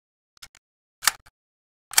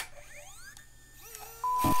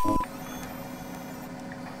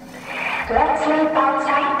Let's sleep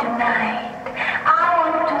outside tonight. I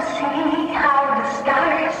want to see how the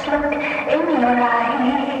stars look in your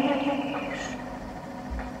eyes.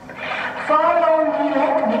 Follow me,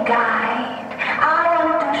 let me guide. I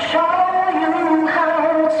want to show you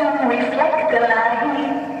how to reflect the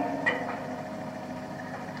light.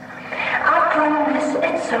 I promise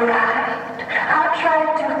it's alright. I'll try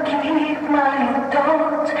to keep my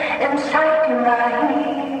thoughts inside your mind.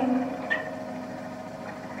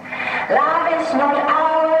 Love is not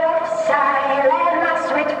out of sight. Let my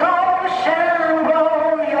sweet potion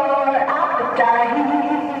grow your appetite.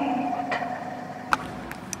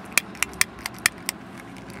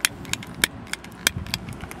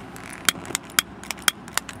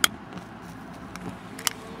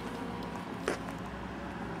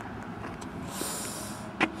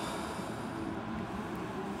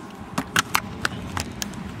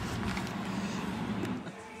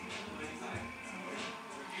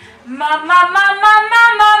 Mama, mama,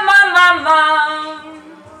 mama, mama, mama,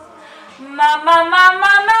 mama,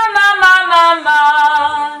 mama, mama, mama,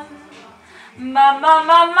 mama,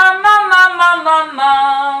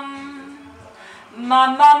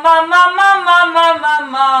 mama, mama, mama, mama,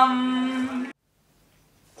 mama.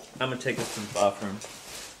 I'm gonna take us to the bathroom.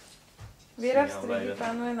 Viera v strede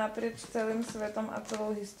panuje naprieč celým svetom a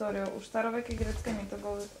celou históriou. Už staroveké grécke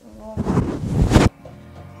mytológie.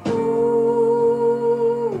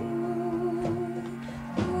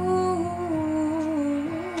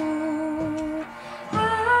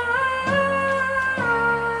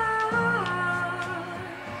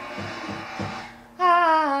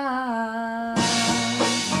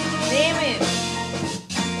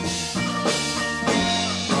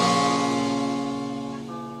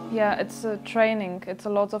 Yeah, it's a training. It's a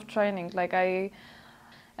lot of training.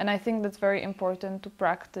 And I think that's very important to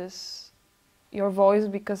practice your voice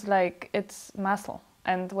because it's muscle,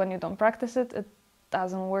 and when you don't practice it, it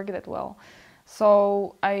doesn't work that well.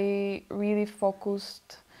 So I really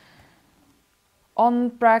focused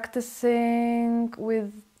on practicing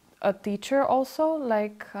with a teacher also.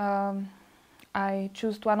 I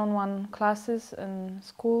chose one-on-one classes in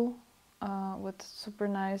school with super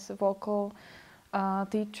nice vocal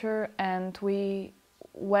teacher, and we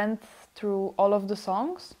went through all of the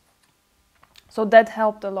songs. So that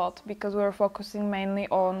helped a lot because we were focusing mainly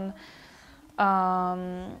on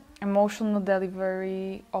emotional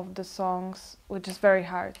delivery of the songs, which is very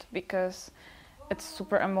hard because it's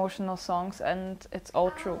super emotional songs and it's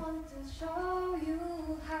all true. I want to show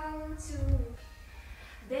you how to.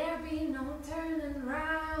 There be no turning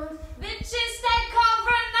round. Bitches take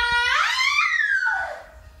over now.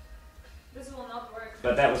 This will not work.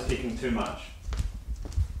 But that was picking too much.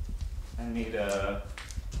 I need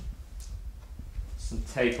some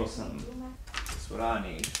tape or something. That's what I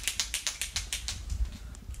need.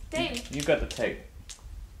 Tape? You got the tape.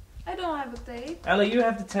 I don't have a tape. Ellie, you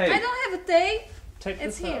have the tape. I don't have a tape. Tape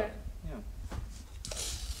It's this here. up.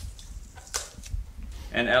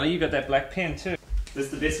 Yeah. And Ellie, you got that black pen too. This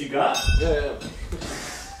the best you got? Yeah.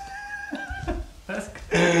 That's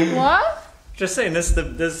good. What? Just saying,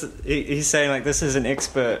 he's saying this is an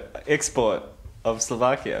export of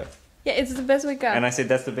Slovakia. Yeah, it's the best we got. And I said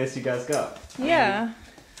that's the best you guys got. Yeah.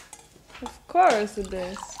 Of course it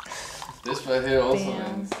is. This right here also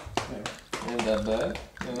Damn. ain't that bad.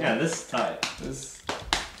 You know? Yeah, this is tight. This.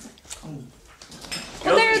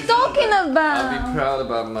 What are you talking about? I'll be proud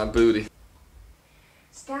about my booty.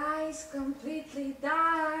 Sky's completely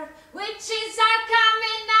dark. Witches are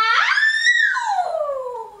coming out.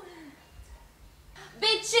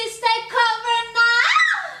 Bitches take cover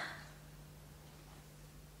now.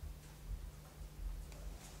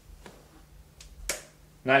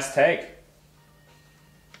 Nice take.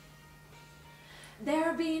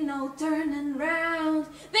 There be no turning round.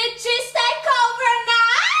 Bitches take over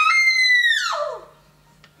now.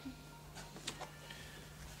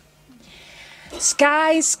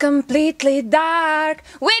 Sky's completely dark.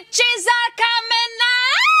 Witches are coming out.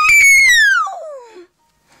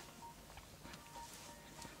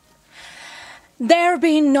 There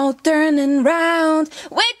be no turning round.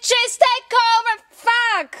 Witches take over.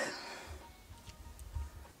 Fuck.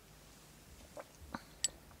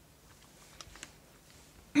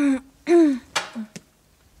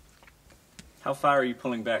 How far are you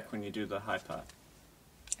pulling back when you do the high part?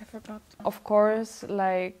 I forgot. Of course,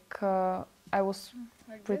 I was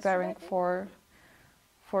preparing for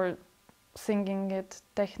singing it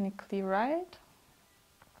technically right.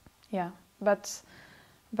 Yeah, but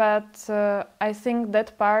I think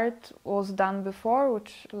that part was done before,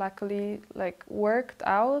 which luckily worked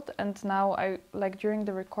out, and now I during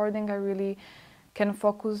the recording I really can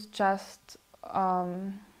focus just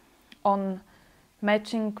on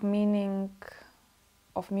matching meaning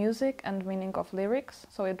of music and meaning of lyrics,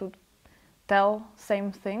 so it would tell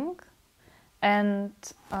same thing, and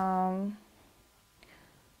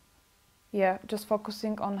yeah, just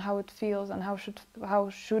focusing on how it feels and how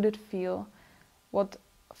should it feel, what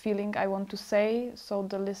feeling I want to say, so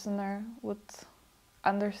the listener would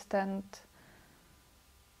understand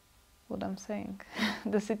what I'm saying,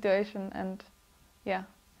 the situation, and yeah,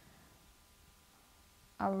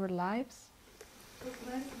 our lives.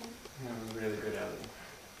 Yeah, really good album.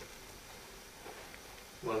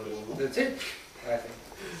 Wonderful. That's it, I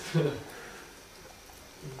think.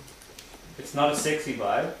 It's not a sexy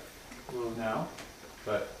vibe Well, now,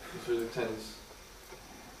 but it's really tense.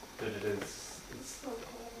 it is.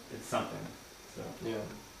 It's something. So Yeah.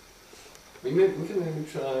 We can maybe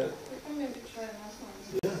try. We can maybe try another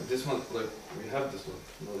one. Yeah, this one, like, we have this one.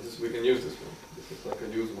 No, we can use this one. This is like a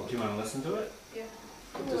used one. do you want to listen to it? Yeah.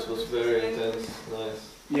 But this was very intense, nice.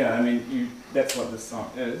 Yeah, I mean, that's what this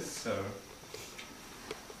song is. So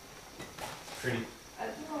pretty I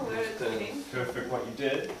don't know where it's Understand. going. perfect what you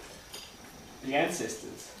did. The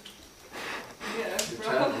ancestors. Yeah, The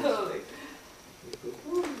probably.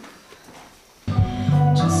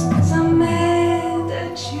 Just 'cause I'm mad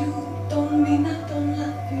at you don't mean I don't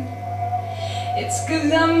love you. It's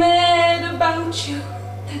 'cause I'm mad about you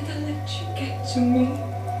that I let you get to me.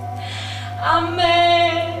 I'm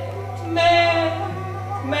mad,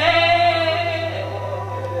 mad, mad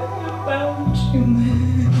about you, man.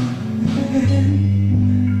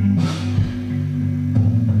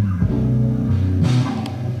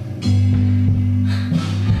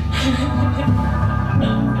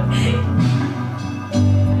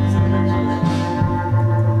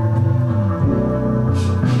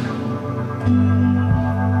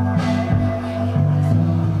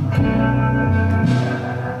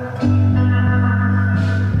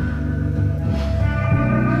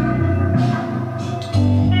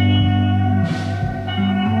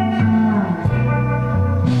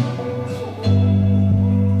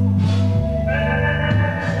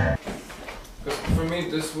 Because for me,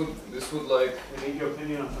 this would like, I need your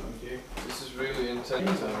opinion on something, Jay. this is really intense. You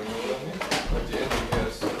know what I mean? Like the ending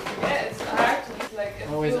has. Yeah, it's hard. It's like it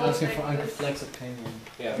Always feels asking like for Uncle this. Flex's opinion.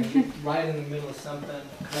 Yeah. Right in the middle of something, kind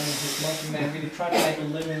of this MONKYMAN really try to make a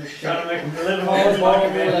living with shit. Trying to make a little Oh, more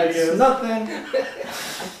MONKYMAN, like, videos. nothing.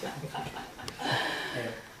 Hey,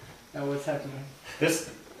 now what's happening?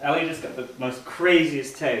 This Ali just got the most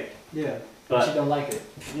craziest take. Yeah, But- but you don't like it.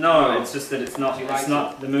 No, it's just that it's not. She It's likes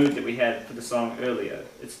not the mood that we had for the song earlier.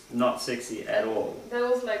 It's not sexy at all. That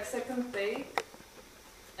was like second take,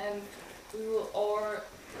 and we will or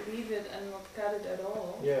leave it and not cut it at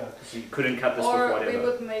all. Yeah. So you couldn't cut this with Or we whatever.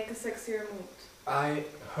 would make a sexier mood. I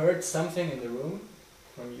heard something in the room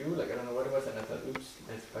from you, like I don't know what it was, and I thought, oops,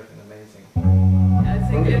 that's fucking amazing. I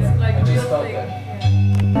think Okay. it's like I a just real felt thing. that.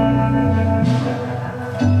 Yeah.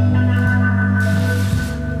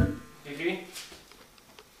 Vicky?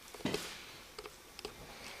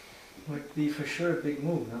 Would be for sure a big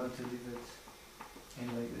move, no, to leave it in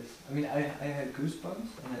like this. I mean, I had goosebumps,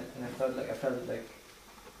 and I felt like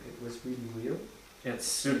it was really real. It's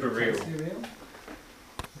super real. Intensely real.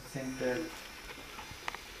 I think that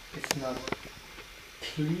it's not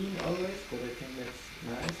clean always, but I think that's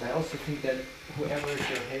nice. I also think that whoever is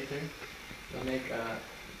your hater will make a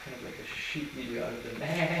kind of like a sheet video out of it.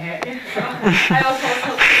 I also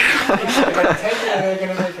Like 10 years they're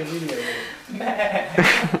gonna make a video.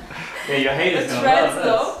 Yeah, your haters It's gonna friends love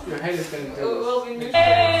though. Your haters gonna It do this. will be new.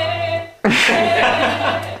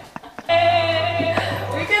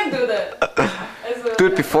 We can do that. As a- Do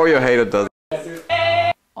it before your hater does.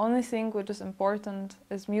 Only thing which is important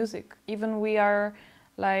is music. Even we are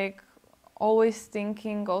like always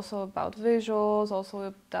thinking also about visuals, also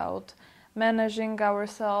about managing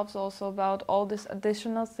ourselves, also about all these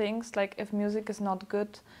additional things. Like if music is not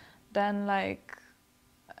good, then like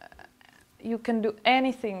you can do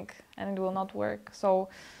anything and it will not work. So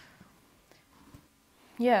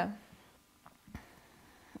yeah,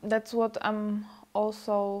 that's what I'm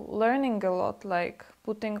also learning a lot, like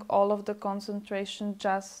putting all of the concentration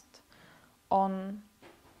just on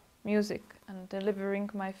music and delivering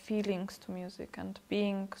my feelings to music and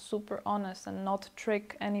being super honest and not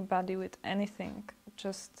trick anybody with anything,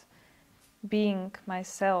 just being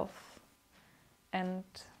myself. And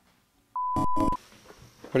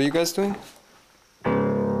What are you guys doing?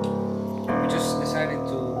 We just decided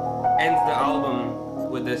to end the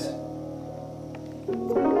album with this.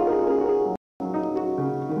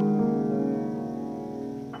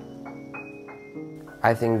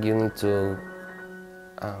 I think you need to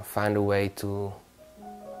find a way to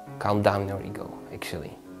calm down your ego,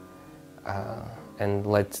 actually, and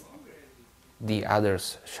let the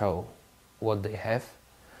others show what they have,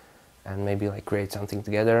 and maybe like create something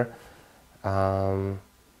together. And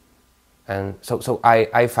so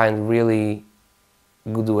I find really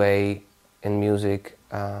good way in music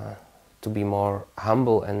to be more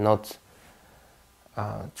humble and not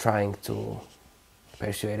trying to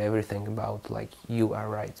persuade everything about like you are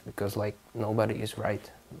right, because like nobody is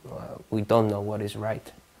right. We don't know what is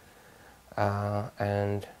right,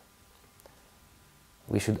 and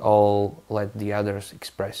we should all let the others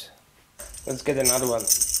express. Let's get another one.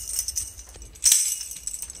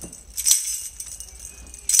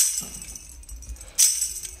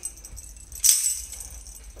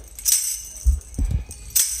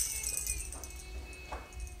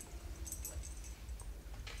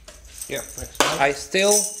 Yeah, I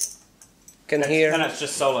still can hear. And it's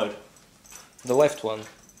just soloed. The left one.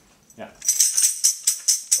 Yeah.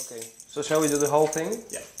 Okay, so shall we do the whole thing?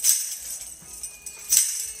 Yeah.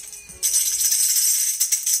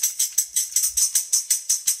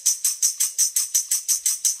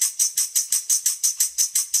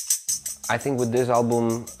 I think with this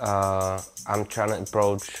album, I'm trying to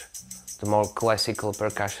approach the more classical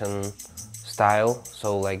percussion style.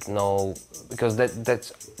 So like no, because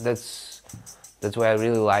that's what I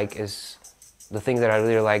really like is the thing that I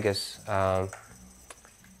really like is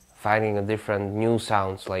finding a different new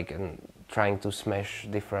sounds, like, and trying to smash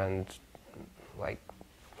different like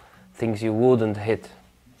things you wouldn't hit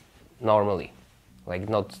normally, like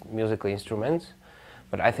not musical instruments.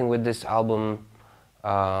 But I think with this album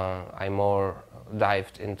I more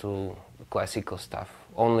dived into classical stuff,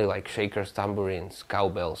 only like shakers, tambourines,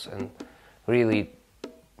 cowbells, and really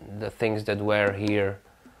the things that were here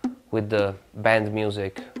with the band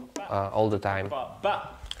music all the time.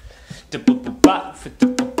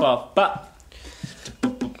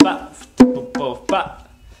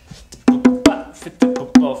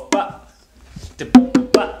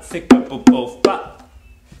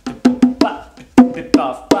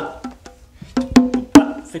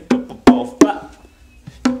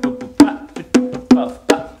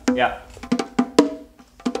 Yeah.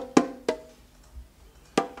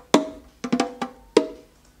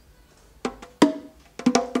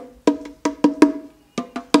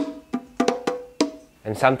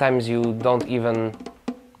 And sometimes you don't even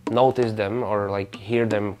notice them or like hear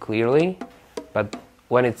them clearly, but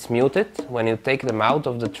when it's muted, when you take them out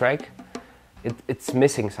of the track, it's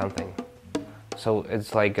missing something. So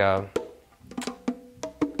it's like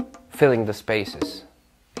filling the spaces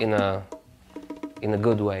in a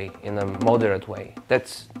good way, in a moderate way.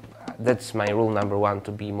 That's my rule number one: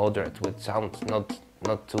 to be moderate with sound,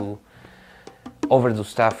 not to overdo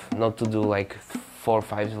stuff, not to do like 4 or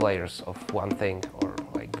 5 layers of one thing, or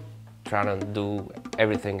like trying to do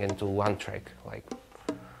everything into one track. Like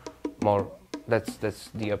more, that's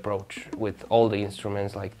the approach with all the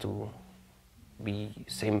instruments, like to be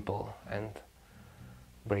simple and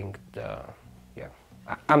bring the, yeah.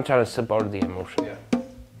 I'm trying to support the emotion. Yeah.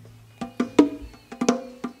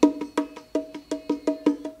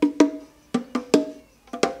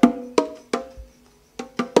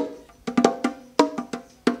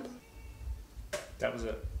 That was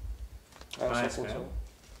it. Nice, man.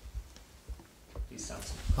 These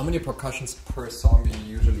sounds. How many percussions per song do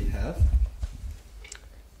you usually have?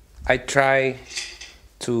 I try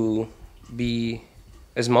to be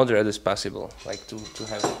as moderate as possible, like to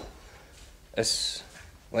have as,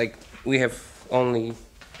 like, we have only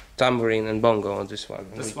tambourine and bongo on this one.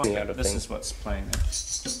 This one, this is what's playing there.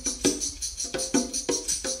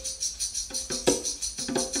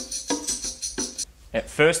 At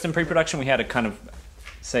first in pre-production we had a kind of,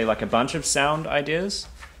 say, like a bunch of sound ideas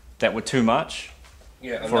that were too much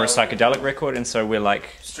for a psychedelic record, and so we're like,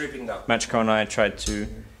 stripping down. Michal and I tried to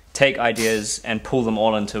take ideas and pull them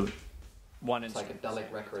all into one instrument.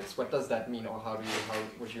 Psychedelic records. What does that mean, or how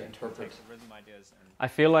would you interpret? I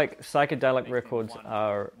feel like psychedelic records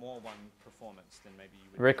are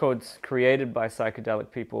records created by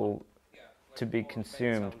psychedelic people to be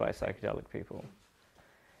consumed by psychedelic people.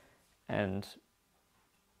 And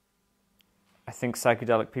I think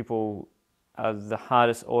psychedelic people are the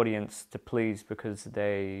hardest audience to please because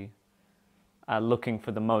they are looking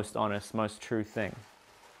for the most honest, most true thing.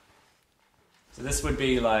 So this would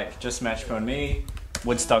be like just Michal and me,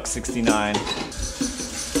 Woodstock 69.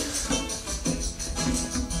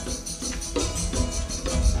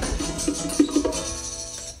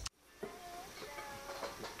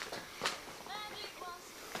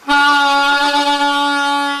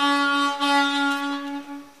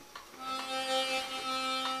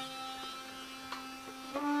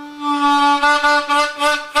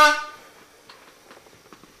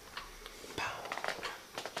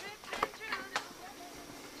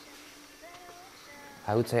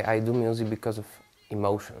 I would say I do music because of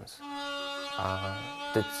emotions.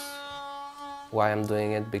 That's why I'm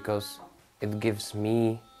doing it, because it gives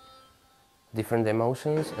me different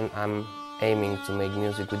emotions, and I'm aiming to make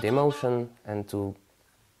music with emotion and to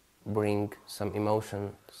bring some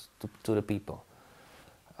emotions to the people.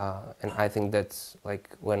 And I think that's like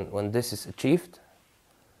when this is achieved,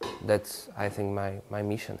 that's I think my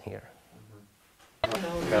mission here.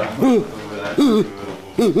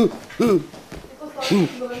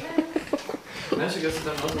 Mensen gaan ze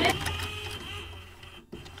dan ook.